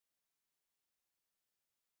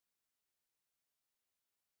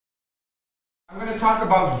I'm going to talk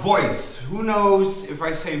about voice. Who knows if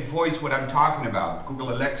I say voice what I'm talking about?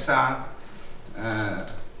 Google Alexa.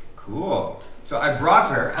 Cool. So I brought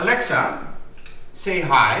her. Alexa, say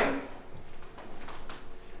hi.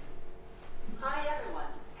 Hi everyone.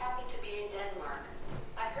 Happy to be in Denmark.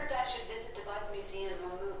 I heard I should visit the Bike Museum.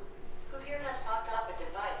 Who here has talked up a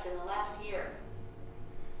device in the last year?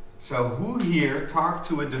 So who here talked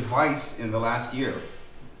to a device in the last year?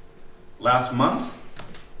 Last month?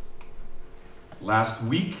 Last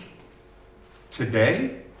week?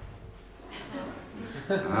 Today?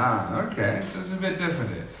 Okay, so it's a bit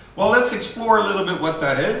different here. Well, let's explore a little bit what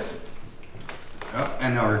that is. Oh,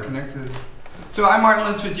 and now we're connected. So I'm Maarten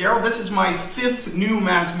Lens-FitzGerald. This is my 5th new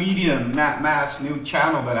mass medium, new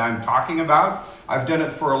channel that I'm talking about. I've done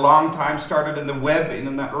it for a long time, started in the web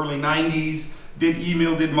in the early 90s, did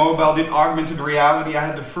email, did mobile, did augmented reality. I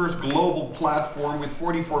had the first global platform with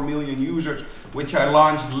 44 million users, which I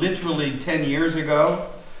launched literally 10 years ago.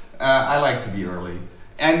 I like to be early.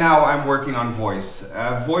 And now I'm working on voice.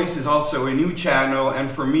 Voice is also a new channel, and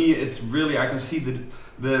for me it's really, I can see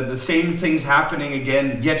the same things happening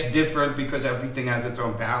again, yet different because everything has its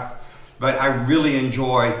own path. But I really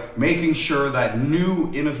enjoy making sure that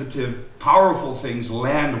new, innovative, powerful things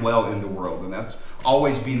land well in the world, and that's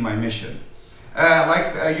always been my mission.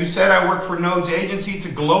 Like you said, I work for Nodes Agency. It's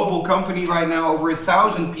a global company right now, over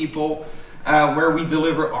 1,000 people, where we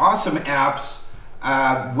deliver awesome apps,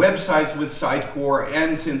 websites with Sitecore,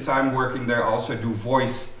 and since I'm working there, also do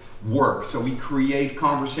voice work. So we create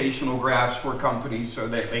conversational graphs for companies so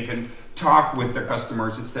that they can talk with their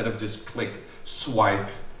customers instead of just click, swipe,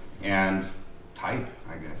 and type,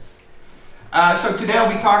 I guess. So today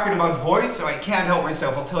I'll be talking about voice, so I can't help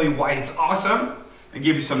myself. I'll tell you why it's awesome and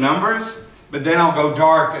give you some numbers, but then I'll go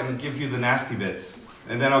dark and give you the nasty bits,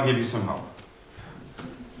 and then I'll give you some hope.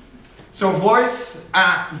 So voice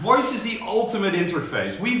is the ultimate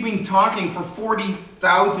interface. We've been talking for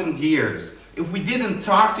 40,000 years. If we didn't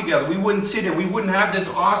talk together, we wouldn't sit here. We wouldn't have this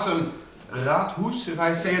awesome Radhuis, if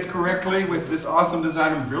I say it correctly, with this awesome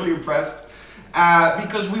design. I'm really impressed.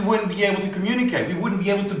 Because we wouldn't be able to communicate. We wouldn't be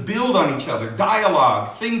able to build on each other,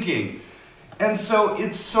 dialogue, thinking. And so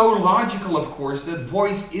it's so logical, of course, that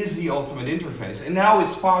voice is the ultimate interface. And now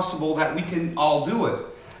it's possible that we can all do it.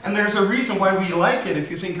 And there's a reason why we like it.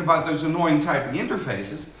 If you think about those annoying typing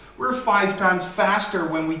interfaces, we're 5 times faster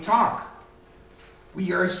when we talk.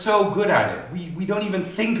 We are so good at it. We don't even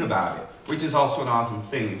think about it, which is also an awesome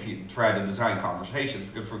thing if you try to design conversations,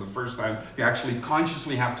 because for the first time you actually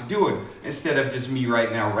consciously have to do it instead of just me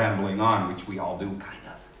right now rambling on, which we all do kind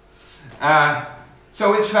of.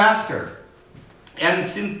 So it's faster. And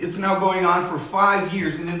it's now going on for 5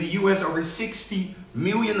 years, and in the US over 60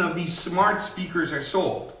 million of these smart speakers are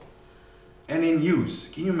sold and in use.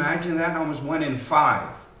 Can you imagine that? Almost 1 in 5.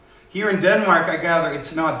 Here in Denmark, I gather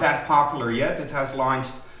it's not that popular yet. It has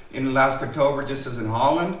launched in last October, just as in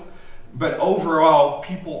Holland. But overall,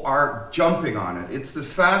 people are jumping on it. It's the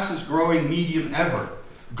fastest growing medium ever.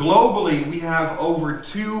 Globally, we have over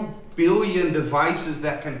 2 billion devices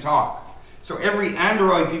that can talk. So every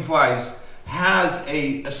Android device has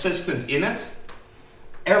an assistant in it.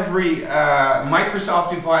 Every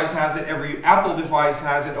Microsoft device has it, every Apple device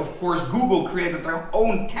has it. Of course, Google created their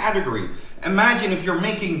own category. Imagine if you're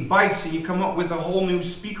making bikes and you come up with a whole new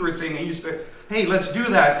speaker thing and you say, hey, let's do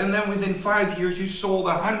that. And then within 5 years, you sold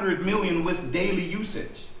 100 million with daily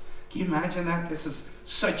usage. Can you imagine that? This is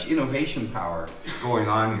such innovation power going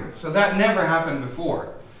on here. So that never happened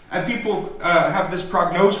before. And people have this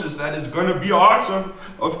prognosis that it's going to be awesome,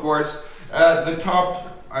 of course. The top,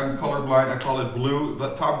 I'm colorblind, I call it blue.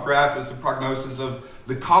 The top graph is the prognosis of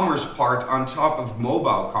the commerce part on top of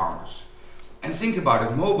mobile commerce. And think about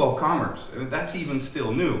it, mobile commerce, I mean, that's even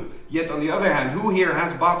still new. Yet on the other hand, who here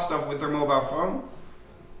has bought stuff with their mobile phone?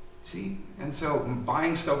 See? And so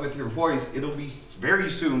buying stuff with your voice, it'll be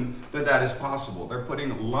very soon that is possible. They're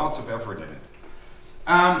putting lots of effort in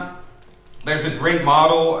it. There's this great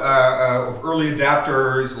model of early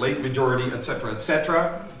adapters, late majority, etc.,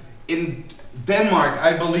 etc. In Denmark,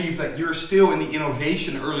 I believe that you're still in the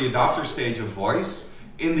innovation early adopter stage of voice.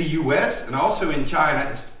 In the US and also in China,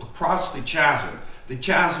 it's across the chasm. The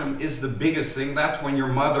chasm is the biggest thing. That's when your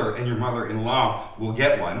mother and your mother-in-law will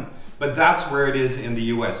get one. But that's where it is in the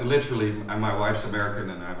US. Literally, my wife's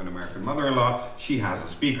American and I have an American mother-in-law. She has a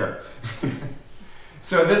speaker.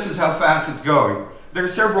 So this is how fast it's going. There are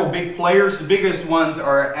several big players. The biggest ones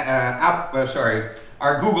are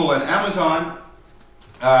Google and Amazon.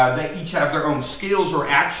 They each have their own skills or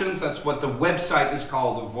actions. That's what the website is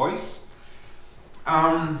called, the voice.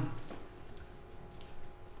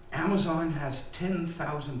 Amazon has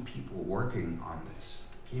 10,000 people working on this.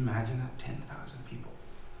 Can you imagine that? 10,000 people.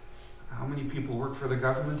 How many people work for the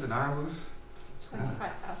government in Aarhus?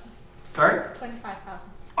 25,000. Sorry? 25,000.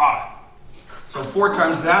 Ah! So 4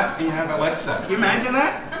 times that, and you have Alexa. Can you imagine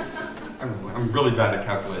that? I'm really bad at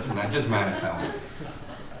calculation, I just managed that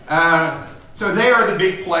one. So they are the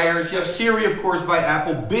big players. You have Siri, of course, by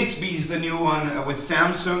Apple. Bixby is the new one with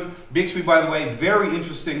Samsung. Bixby, by the way, very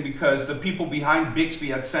interesting because the people behind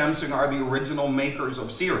Bixby at Samsung are the original makers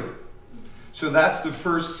of Siri. So that's the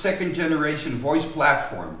first second generation voice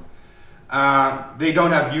platform. They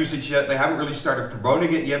don't have usage yet. They haven't really started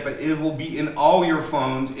promoting it yet, but it will be in all your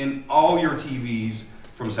phones, in all your TVs,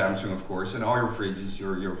 from Samsung, of course, and all your fridges,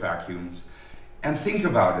 your vacuums. And think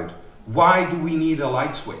about it. Why do we need a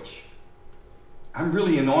light switch? I'm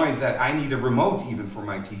really annoyed that I need a remote even for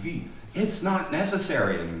my TV. It's not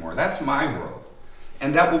necessary anymore. That's my world.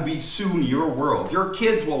 And that will be soon your world. Your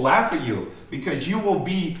kids will laugh at you because you will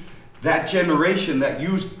be that generation that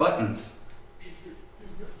used buttons.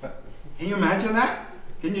 Can you imagine that?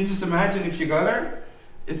 Can you just imagine if you go there?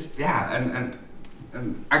 It's, yeah,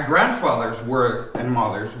 and our grandfathers were, and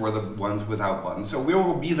mothers were the ones without buttons. So we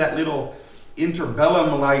will be that little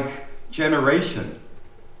interbellum-like generation.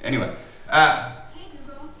 Anyway. Hey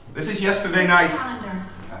Google. This is yesterday night. Calendar.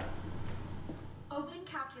 Open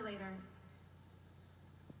calculator.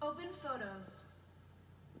 Open photos.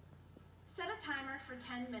 Set a timer for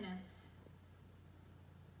 10 minutes.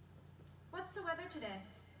 What's the weather today?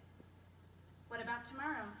 What about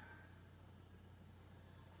tomorrow?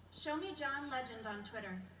 Show me John Legend on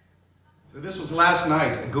Twitter. So this was last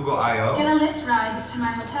night at Google I/O. Get a Lyft ride to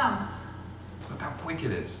my hotel. Look how quick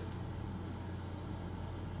it is.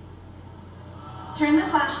 Turn the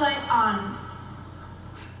flashlight on.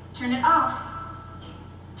 Turn it off.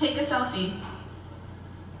 Take a selfie.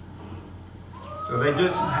 So they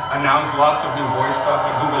just announced lots of new voice stuff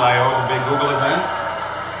at Google I/O, the big Google event.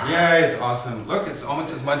 Yeah, it's awesome. Look, it's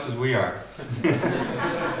almost as much as we are.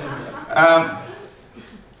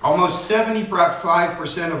 Almost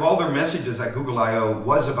 75% of all their messages at Google I/O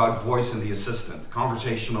was about voice and the assistant,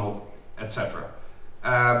 conversational, etc.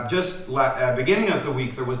 Beginning of the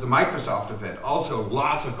week, there was the Microsoft event. Also,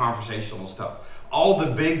 lots of conversational stuff. All the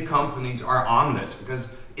big companies are on this because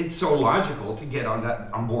it's so logical to get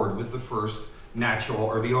on board with the first natural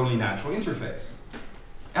or the only natural interface.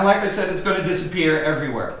 And like I said, it's going to disappear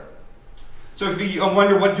everywhere. So if you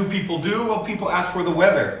wonder what do people do, well, people ask for the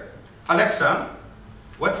weather. Alexa,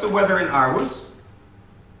 what's the weather in Aarhus?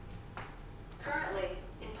 Currently,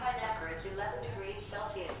 in Pijnacker, it's 11 degrees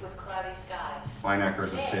Celsius with cloudy skies. Pijnacker is a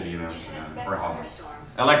Today, city in you can Amsterdam. expect Or Holland.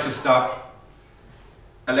 thunderstorms. Alexa, stop.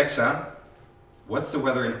 Alexa, what's the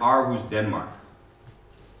weather in Aarhus, Denmark?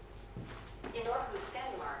 In Aarhus,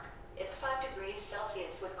 Denmark, it's 5 degrees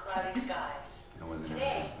Celsius with cloudy skies.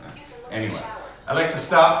 Today, you can look Anyway, for showers. Alexa,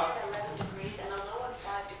 stop. At 11 degrees and a low of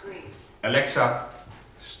 5 degrees. Alexa,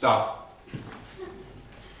 stop.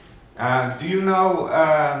 Do you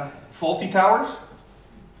know Faulty Towers?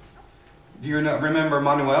 Do you remember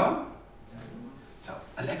Manuel? So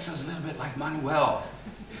Alexa's a little bit like Manuel.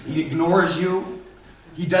 He ignores you.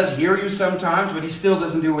 He does hear you sometimes, but he still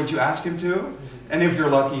doesn't do what you ask him to. And if you're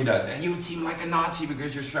lucky, he does. And you would seem like a Nazi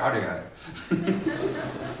because you're shouting at him.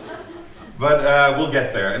 But we'll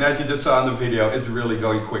get there. And as you just saw in the video, it's really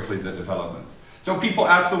going quickly, the developments. So people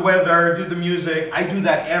ask the weather, do the music. I do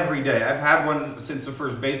that every day. I've had one since the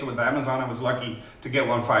first beta with Amazon. I was lucky to get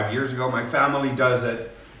one 5 years ago. My family does it.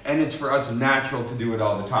 And it's for us natural to do it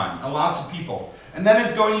all the time. And lots of people. And then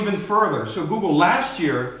it's going even further. So Google last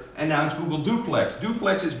year announced Google Duplex.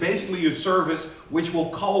 Duplex is basically a service which will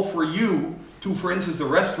call for you to, for instance, the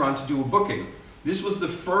restaurant to do a booking. This was the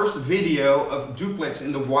first video of Duplex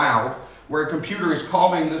in the wild, where a computer is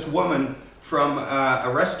calling this woman from a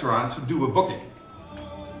restaurant to do a booking.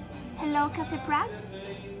 Hello, Cafe Prague?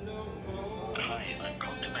 Hi, I'm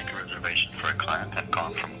calling to make a reservation for a client. I'm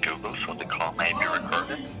calling from Google, so the call may be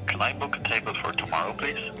recorded. Can I book a table for tomorrow,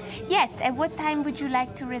 please? Yes, at what time would you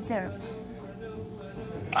like to reserve?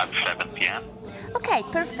 At 7 p.m. Okay,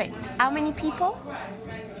 perfect. How many people?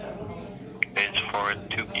 It's for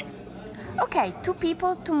 2 people. Okay, 2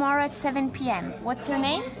 people tomorrow at 7 p.m. What's her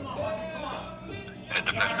name?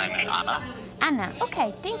 The first name is Anna. Anna.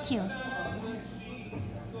 Okay, thank you.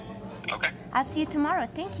 Okay. I'll see you tomorrow.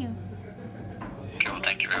 Thank you. Cool,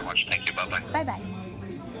 thank you very much. Thank you, bye-bye. Bye-bye.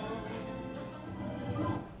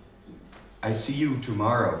 I see you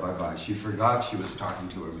tomorrow, bye-bye. She forgot she was talking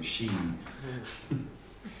to a machine.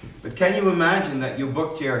 But can you imagine that you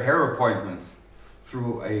booked your hair appointment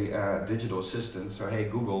through a digital assistant? So, hey,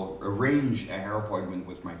 Google, arrange a hair appointment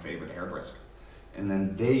with my favorite hairdresser. And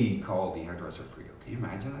then they call the hairdresser for you. Can you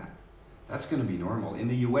imagine that? That's going to be normal. In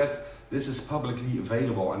the US, this is publicly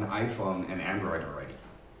available on iPhone and Android already.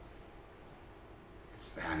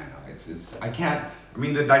 I don't know, I can't, I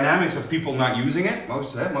mean the dynamics of people not using it,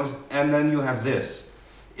 and then you have this.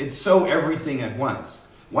 It's so everything at once.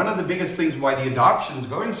 One of the biggest things why the adoption is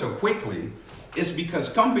going so quickly is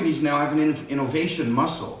because companies now have an innovation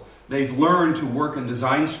muscle. They've learned to work in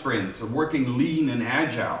design sprints, they're working lean and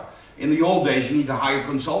agile. In the old days, you need to hire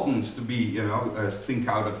consultants to be, think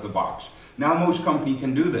out of the box. Now most companies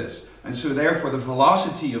can do this. And so therefore the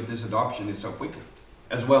velocity of this adoption is so quickly.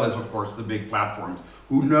 As well as, of course, the big platforms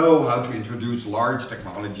who know how to introduce large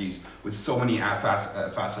technologies with so many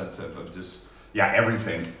facets of this,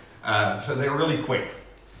 everything. So they're really quick.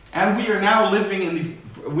 And we are now living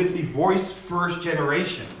with the voice-first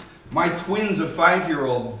generation. My twins, a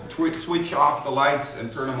 5-year-old, switch off the lights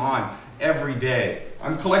and turn them on every day.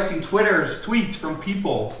 I'm collecting tweets from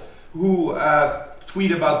people who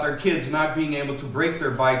tweet about their kids not being able to brake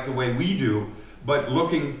their bike the way we do, but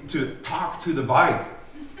looking to talk to the bike.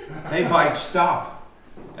 Hey, bike, stop.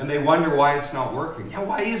 And they wonder why it's not working. Yeah,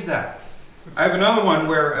 why is that? I have another one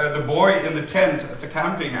where the boy in the tent at the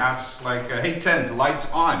camping asks, like, hey, tent,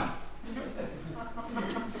 lights on.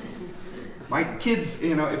 My kids,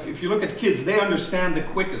 if you look at kids, they understand the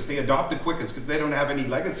quickest, they adopt the quickest because they don't have any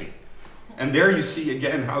legacy. And there you see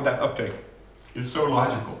again how that uptake is so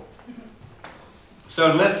logical.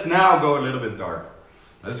 So let's now go a little bit dark.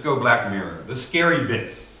 Let's go Black Mirror, the scary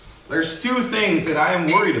bits. There's two things that I am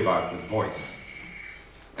worried about with voice.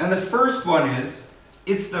 And the first one is,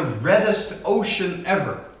 it's the reddest ocean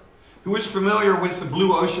ever. Who is familiar with the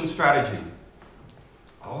blue ocean strategy?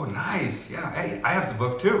 Oh, nice. Yeah, hey, I have the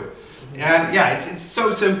book too. And yeah, it's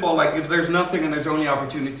so simple. Like if there's nothing and there's only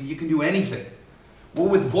opportunity, you can do anything. Well,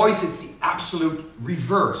 with voice, it's the absolute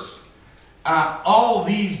reverse. All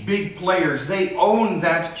these big players, they own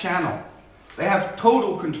that channel. They have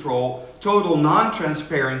total control, total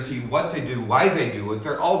non-transparency, what they do, why they do it.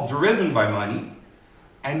 They're all driven by money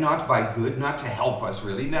and not by good, not to help us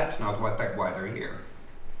really. That's not why they're here.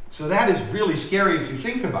 So that is really scary if you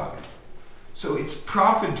think about it. So it's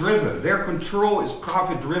profit-driven. Their control is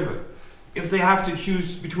profit-driven. If they have to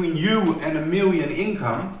choose between you and $1 million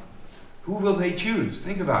income, who will they choose?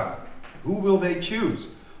 Think about it. Who will they choose?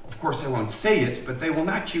 Of course, they won't say it, but they will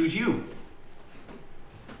not choose you.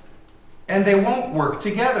 And they won't work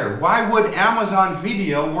together. Why would Amazon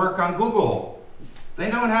Video work on Google? They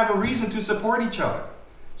don't have a reason to support each other.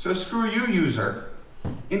 So screw you, user.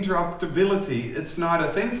 Interoperability, it's not a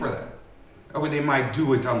thing for them. Or they might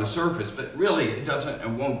do it on the surface, but really it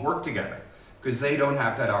won't work together because they don't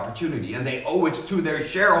have that opportunity. And they owe it to their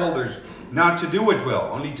shareholders not to do it well,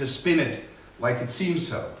 only to spin it like it seems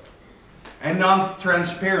so. And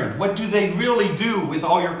non-transparent. What do they really do with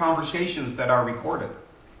all your conversations that are recorded?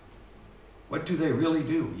 What do they really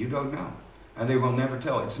do? You don't know. And they will never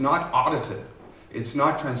tell. It's not audited. It's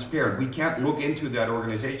not transparent. We can't look into that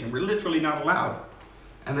organization. We're literally not allowed.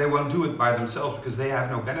 And they won't do it by themselves because they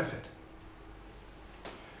have no benefit.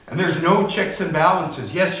 And there's no checks and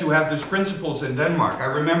balances. Yes, you have those principles in Denmark. I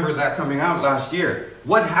remember that coming out last year.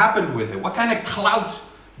 What happened with it? What kind of clout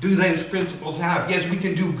do those principles have? Yes, we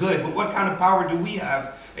can do good, but what kind of power do we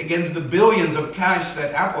have against the billions of cash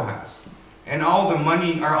that Apple has? And all the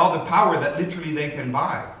money, or all the power that literally they can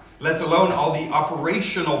buy, let alone all the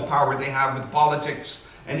operational power they have with politics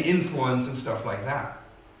and influence and stuff like that.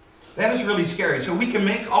 That is really scary. So we can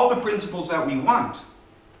make all the principles that we want.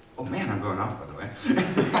 Oh man, I'm going off by the way.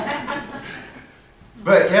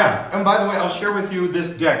 But yeah, and by the way, I'll share with you this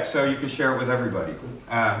deck so you can share it with everybody.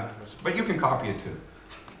 But you can copy it too.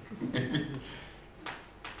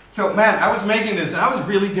 So man, I was making this and I was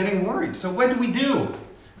really getting worried. So what do?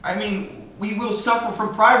 I mean, we will suffer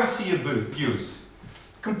from privacy abuse.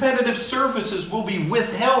 Competitive services will be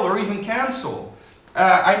withheld or even cancelled.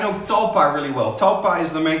 I know Talpa really well. Talpa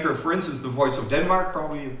is the maker of, for instance, The Voice of Denmark,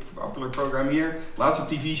 probably a popular program here. Lots of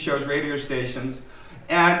TV shows, radio stations.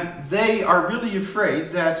 And they are really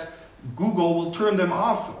afraid that Google will turn them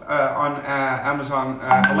off on Amazon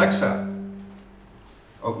Alexa.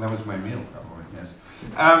 Oh, that was my mail, probably,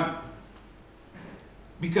 yes.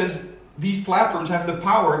 Because these platforms have the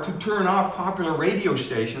power to turn off popular radio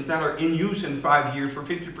stations that are in use in 5 years for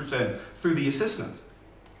 50% through the assistant.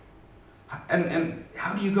 And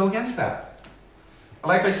how do you go against that?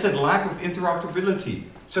 Like I said, lack of interoperability.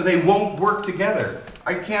 So they won't work together.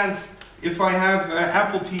 I can't, if I have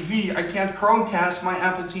Apple TV, I can't Chromecast my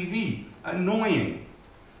Apple TV. Annoying.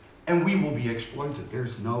 And we will be exploited.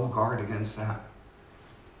 There's no guard against that.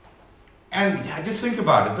 And yeah, just think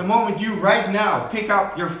about it. The moment you right now pick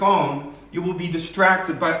up your phone you will be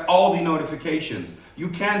distracted by all the notifications. You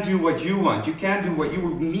can't do what you want. You can't do what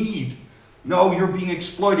you need. No, you're being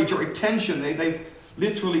exploited. Your attention, they've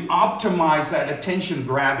literally optimized that attention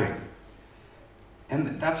grabbing.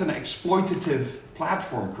 And that's an exploitative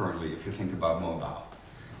platform currently, if you think about mobile.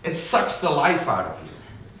 It sucks the life out of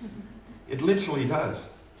you. It literally does.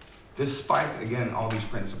 Despite, again, all these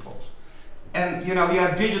principles. And, you know, you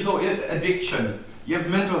have digital addiction. You have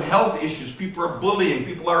mental health issues. People are bullying.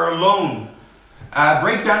 People are alone.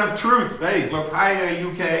 Breakdown of truth. Hey, look, hi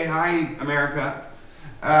UK, hi America.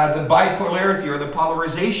 The bipolarity or the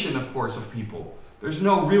polarization, of course, of people. There's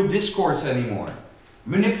no real discourse anymore.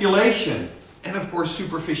 Manipulation. And, of course,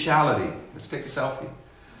 superficiality. Let's take a selfie.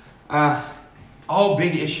 All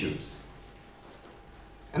big issues.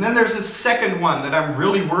 And then there's a second one that I'm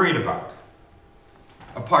really worried about.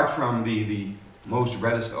 Apart from the most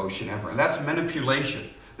reddest ocean ever. And that's manipulation.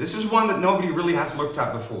 This is one that nobody really has looked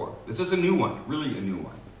at before. This is a new one. Really a new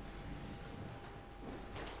one.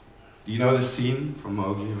 Do you know the scene from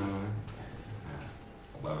Mowgli?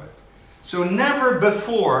 I love it. So never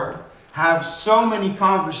before have so many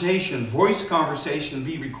conversations, voice conversations,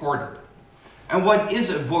 be recorded. And what is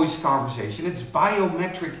a voice conversation? It's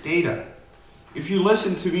biometric data. If you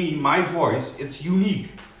listen to me, my voice, it's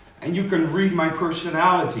unique. And you can read my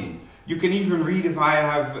personality. You can even read if I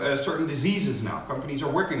have certain diseases now. Companies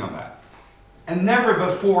are working on that. And never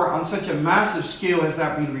before on such a massive scale has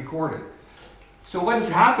that been recorded. So what is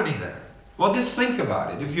happening there? Well, just think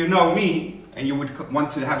about it. If you know me, and you would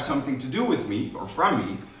want to have something to do with me, or from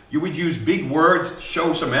me, you would use big words,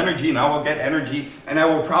 show some energy, and I will get energy, and I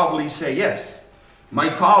will probably say yes. My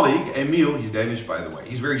colleague, Emil, he's Danish by the way,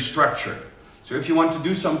 he's very structured. So if you want to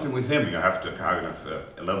do something with him, you have to have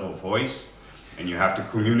a level voice, and you have to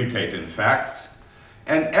communicate in facts.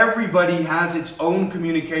 And everybody has its own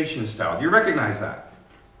communication style. Do you recognize that?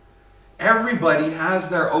 Everybody has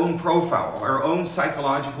their own profile, their own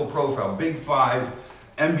psychological profile. Big Five,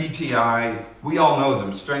 MBTI, we all know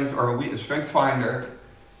them, Strength Finder.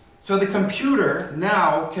 So the computer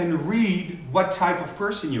now can read what type of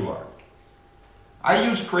person you are. I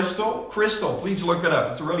use Crystal. Crystal, please look it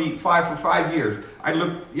up. It's really for 5 years. I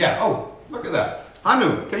look, yeah, oh, look at that.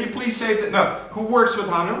 Hanu, can you please save that? No, who works with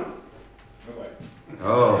Hanu? Nobody.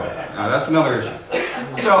 Oh, no, that's another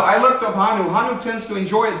issue. So I looked up Hanu. Hanu tends to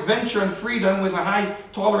enjoy adventure and freedom with a high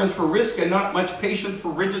tolerance for risk and not much patience for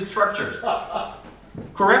rigid structures.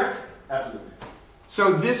 Correct? Absolutely.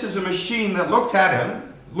 So this is a machine that looked at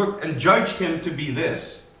him, looked and judged him to be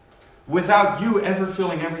this, without you ever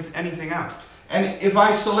filling anything out. And if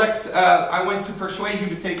I select, I want to persuade you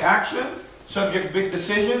to take action, subject big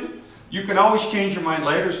decision, you can always change your mind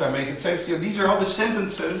later, so I make it safe. So these are all the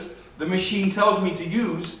sentences the machine tells me to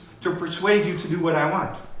use to persuade you to do what I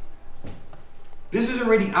want. This is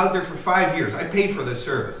already out there for 5 years. I pay for this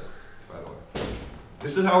service, by the way.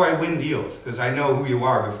 This is how I win deals, because I know who you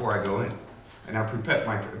are before I go in. And I prepared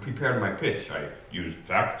my pitch. I used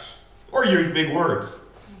facts, or used big words.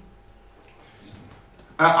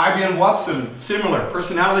 IBM Watson, similar,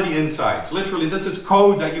 personality insights. Literally, this is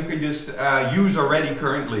code that you can just use already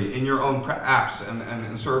currently in your own apps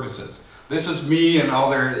and services. This is me and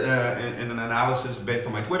all their in an analysis based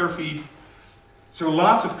on my Twitter feed. So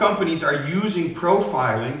lots of companies are using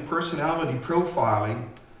profiling, personality profiling,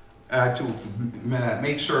 to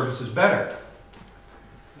make services better.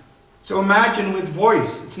 So imagine with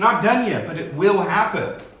voice, it's not done yet, but it will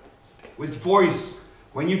happen. With voice,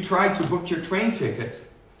 when you try to book your train ticket,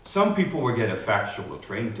 some people will get a factual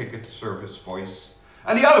train ticket service voice,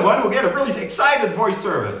 and the other one will get a really excited voice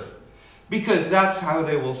service, because that's how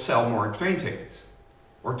they will sell more train tickets,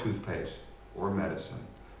 or toothpaste, or medicine,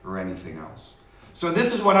 or anything else. So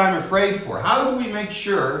this is what I'm afraid for. How do we make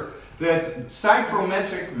sure that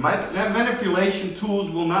psychometric manipulation tools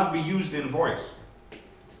will not be used in voice?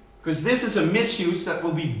 Because this is a misuse that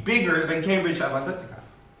will be bigger than Cambridge Analytica.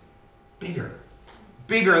 Bigger.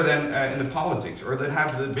 Bigger than in the politics, or that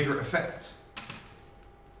have the bigger effects.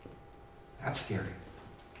 That's scary.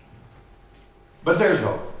 But there's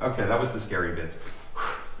hope. Okay, that was the scary bit.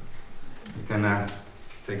 You can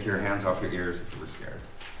take your hands off your ears if you were scared.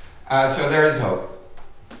 So there is hope.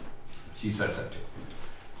 She says that too.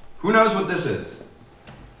 Who knows what this is?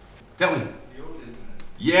 Tell me. The old internet.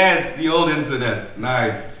 Yes, the old internet.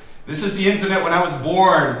 Nice. This is the internet when I was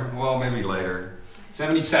born. Well, maybe later.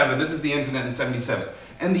 77. This is the internet in 77.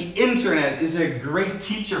 And the internet is a great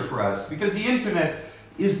teacher for us, because the internet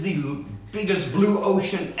is the biggest blue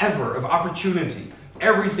ocean ever of opportunity.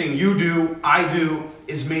 Everything you do, I do,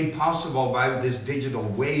 is made possible by this digital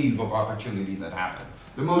wave of opportunity that happened.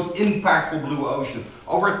 The most impactful blue ocean.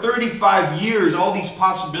 Over 35 years, all these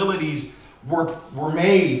possibilities were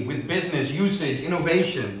made with business, usage,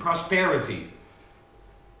 innovation, prosperity.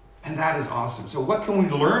 And that is awesome. So what can we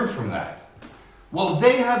learn from that? Well,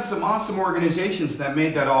 they had some awesome organizations that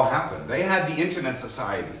made that all happen. They had the Internet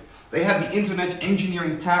Society. They had the Internet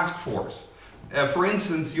Engineering Task Force. For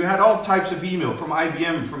instance, you had all types of email from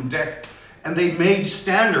IBM, from DEC, and they made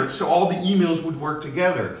standards so all the emails would work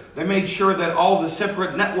together. They made sure that all the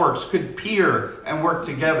separate networks could peer and work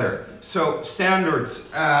together. So standards,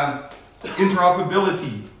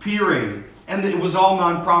 interoperability, peering, and it was all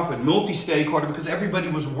non-profit, multi-stakeholder, because everybody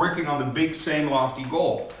was working on the big, same lofty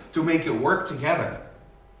goal to make it work together.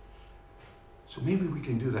 So maybe we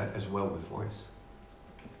can do that as well with voice.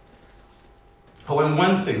 Oh, and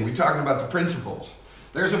one thing, we're talking about the principles.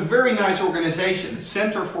 There's a very nice organization,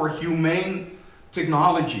 Center for Humane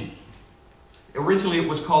Technology. Originally it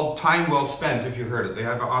was called Time Well Spent, if you heard it. They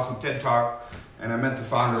have an awesome TED Talk, and I met the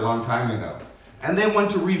founder a long time ago. And they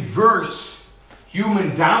want to reverse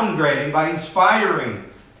human downgrading by inspiring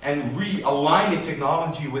and realigning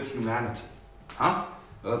technology with humanity. Huh?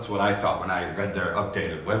 That's what I thought when I read their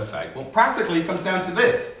updated website. Well, practically it comes down to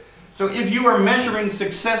this. So if you are measuring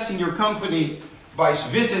success in your company by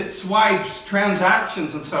visits, swipes,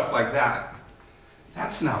 transactions, and stuff like that,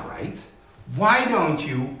 that's not right. Why don't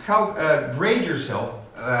you grade yourself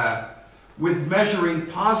with measuring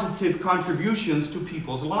positive contributions to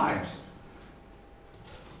people's lives?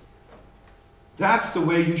 That's the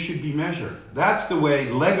way you should be measured. That's the way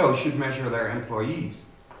Lego should measure their employees,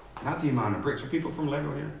 not the amount of bricks. Are people from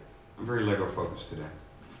Lego here? I'm very Lego focused today.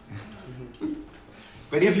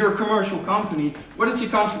 But if you're a commercial company, what is the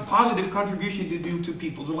positive contribution to do to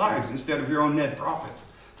people's lives instead of your own net profit?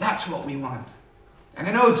 That's what we want. And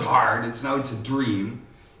I know it's hard, it's a dream,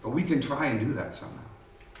 but we can try and do that somehow.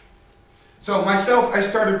 So myself, I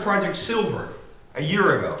started Project Silver a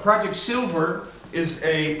year ago. Project Silver is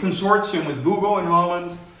a consortium with Google in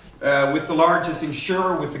Holland, with the largest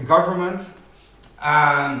insurer, with the government,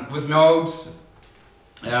 with nodes.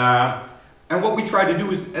 And what we try to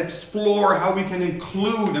do is explore how we can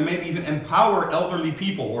include and maybe even empower elderly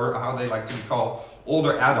people, or how they like to be called,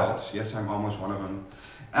 older adults. Yes, I'm almost one of them.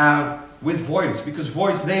 With voice, because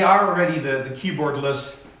voice, they are already the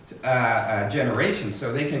keyboardless generation,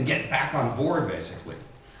 so they can get back on board basically.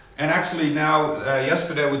 And actually now,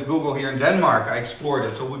 yesterday with Google here in Denmark, I explored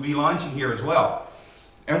it, so we'll be launching here as well.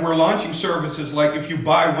 And we're launching services like if you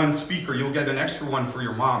buy one speaker, you'll get an extra one for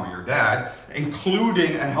your mom or your dad,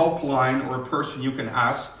 including a helpline or a person you can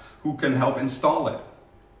ask who can help install it.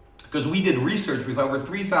 Because we did research with over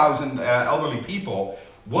 3,000 elderly people.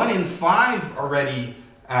 1 in 5 already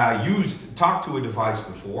talked to a device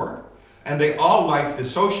before. And they all like the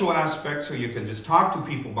social aspect, so you can just talk to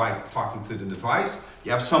people by talking to the device.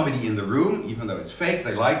 You have somebody in the room, even though it's fake,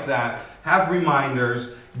 they like that. Have reminders,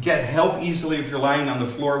 get help easily if you're lying on the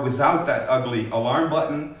floor without that ugly alarm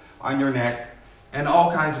button on your neck, and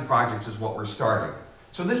all kinds of projects is what we're starting.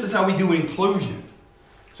 So this is how we do inclusion.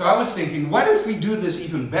 So I was thinking, what if we do this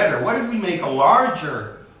even better? What if we make a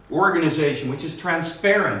larger organization which is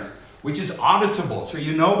transparent, which is auditable, so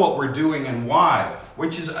you know what we're doing and why,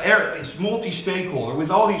 which is multi-stakeholder, with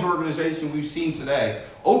all these organizations we've seen today,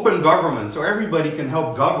 open government, so everybody can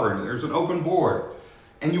help govern, there's an open board,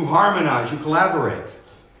 and you harmonize, you collaborate,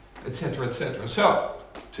 etc., etc. So,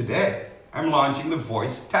 today, I'm launching the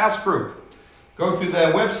Voice Task Group. Go to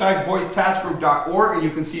the website voicetaskgroup.org and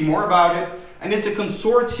you can see more about it, and it's a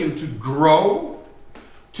consortium to grow,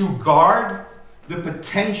 to guard the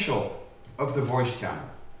potential of the voice channel.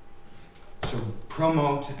 So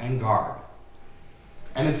promote and guard.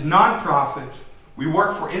 And it's non-profit. We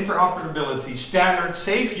work for interoperability, standards,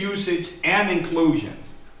 safe usage, and inclusion.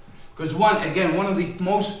 Because one of the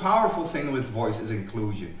most powerful things with voice is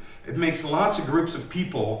inclusion. It makes lots of groups of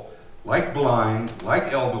people, like blind,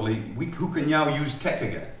 like elderly, who can now use tech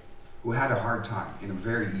again, who had a hard time in a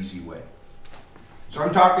very easy way. So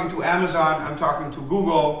I'm talking to Amazon, I'm talking to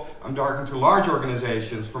Google, I'm talking to large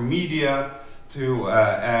organizations, from media to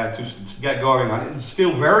get going on. It's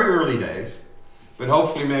still very early days, but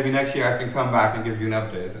hopefully maybe next year I can come back and give you an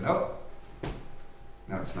update. And oh,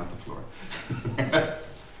 no, it's not the floor.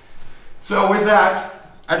 So with that,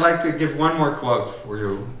 I'd like to give one more quote for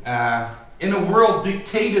you. In a world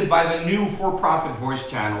dictated by the new for-profit voice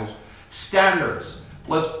channels, standards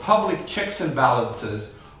plus public checks and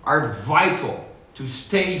balances are vital to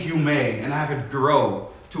stay humane and have it grow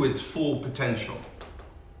to its full potential.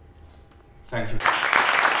 Thank you.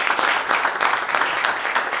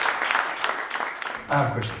 I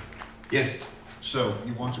have a question. Yes. So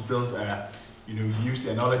you want to build you use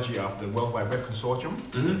the analogy of the World Wide Web Consortium,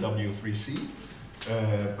 the W3C,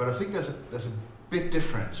 but I think there's a bit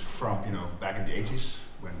different from back in the 80s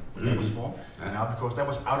when that was formed, and now because that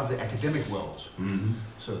was out of the academic world.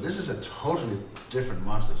 So this is a totally different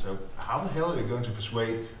monster. So how the hell are you going to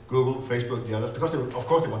persuade Google, Facebook, the others? Because of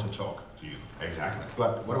course they want to talk to you. Exactly.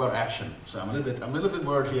 But what about action? So I'm a little bit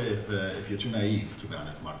worried here if you're too naive, to be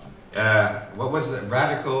honest, Maarten. What was the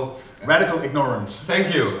radical? Radical ignorance.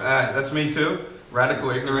 Thank you. That's me too.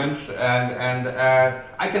 Radical ignorance, and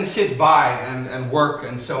I can sit by and work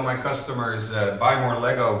and sell my customers buy more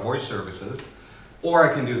Lego voice services, or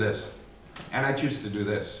I can do this, and I choose to do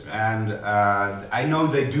this. And I know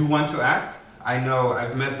they do want to act. I know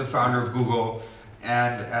I've met the founder of Google,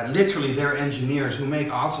 and literally they're engineers who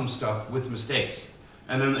make awesome stuff with mistakes.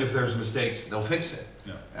 And then if there's mistakes, they'll fix it.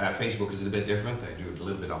 Yeah. Facebook is a bit different. They do it a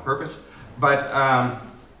little bit on purpose, but.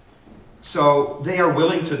 So they are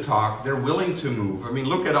willing to talk, they're willing to move. I mean,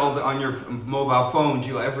 look at on your mobile phones,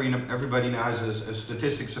 everybody now has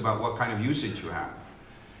statistics about what kind of usage you have.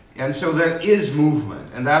 And so there is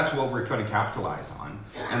movement, and that's what we're going to capitalize on,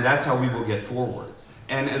 and that's how we will get forward.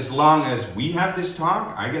 And as long as we have this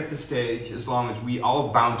talk, I get the stage, as long as we all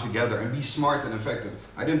bound together and be smart and effective.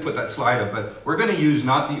 I didn't put that slide up, but we're going to use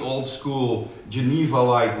not the old school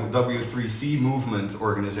Geneva-like W3C movement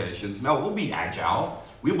organizations. No, we'll be agile.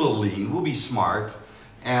 We will lean, we'll be smart,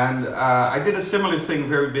 and I did a similar thing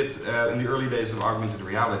very bit in the early days of augmented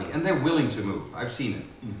reality, and they're willing to move. I've seen it.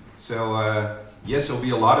 So yes, there'll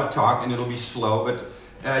be a lot of talk, and it'll be slow, but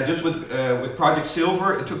just with Project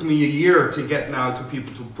Silver, it took me a year to get now to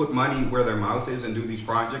people to put money where their mouth is and do these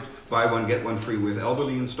projects. Buy one, get one free with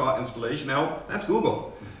elderly installation help. That's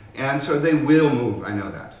Google. And so they will move, I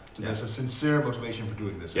know that. So there's a sincere motivation for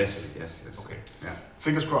doing this. Yes. Okay. Yeah.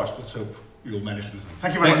 Fingers crossed, let's hope you'll manage to do something.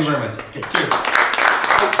 Thank you very much. Thank you very much. Okay, cheers.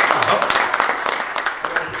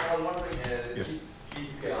 I was wondering, Yes.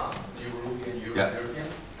 GDPR, the European, Yeah. European,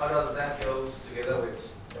 how does that go together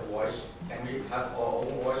with the voice? Can we have our own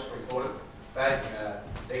voice recorded back in a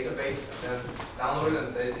database and then download it and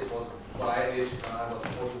say this was what I did when I was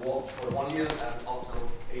 41 years and up till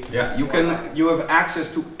 80? Yeah, you have access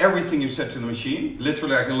to everything you said to the machine.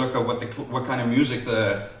 Literally, I can look at what kind of music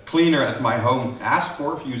the cleaner at my home asked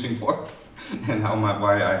for using voice, and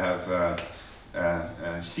why I have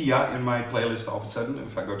Sia in my playlist all of a sudden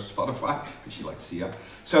if I go to Spotify, because she likes Sia.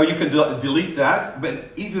 So you can delete that,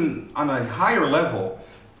 but even on a higher level,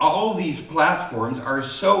 all these platforms are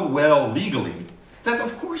so well legally that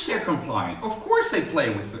of course they're compliant. Of course they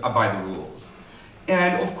play by the rules.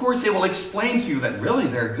 And of course they will explain to you that really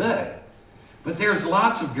they're good. But there's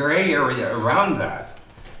lots of gray area around that.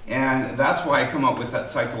 And that's why I come up with that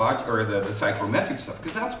psychological, or the psychometric stuff,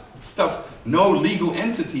 because that's stuff no legal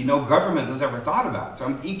entity, no government has ever thought about. So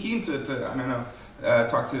I'm keen to I don't know,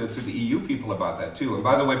 talk to the EU people about that too. And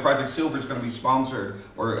by the way, Project Silver is going to be sponsored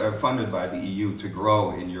or funded by the EU to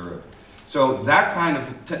grow in Europe. So that kind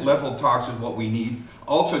of level talks is what we need.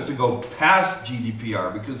 Also to go past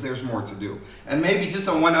GDPR, because there's more to do. And maybe just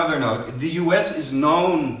on one other note, the US is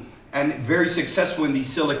known and very successful in these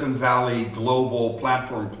Silicon Valley global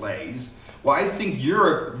platform plays. Well, I think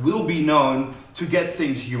Europe will be known to get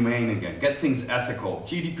things humane again, get things ethical.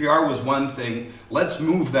 GDPR was one thing, let's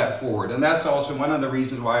move that forward. And that's also one of the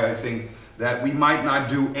reasons why I think that we might not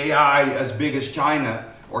do AI as big as China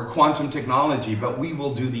or quantum technology, but we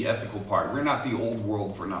will do the ethical part. We're not the old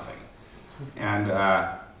world for nothing. And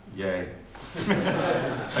yay.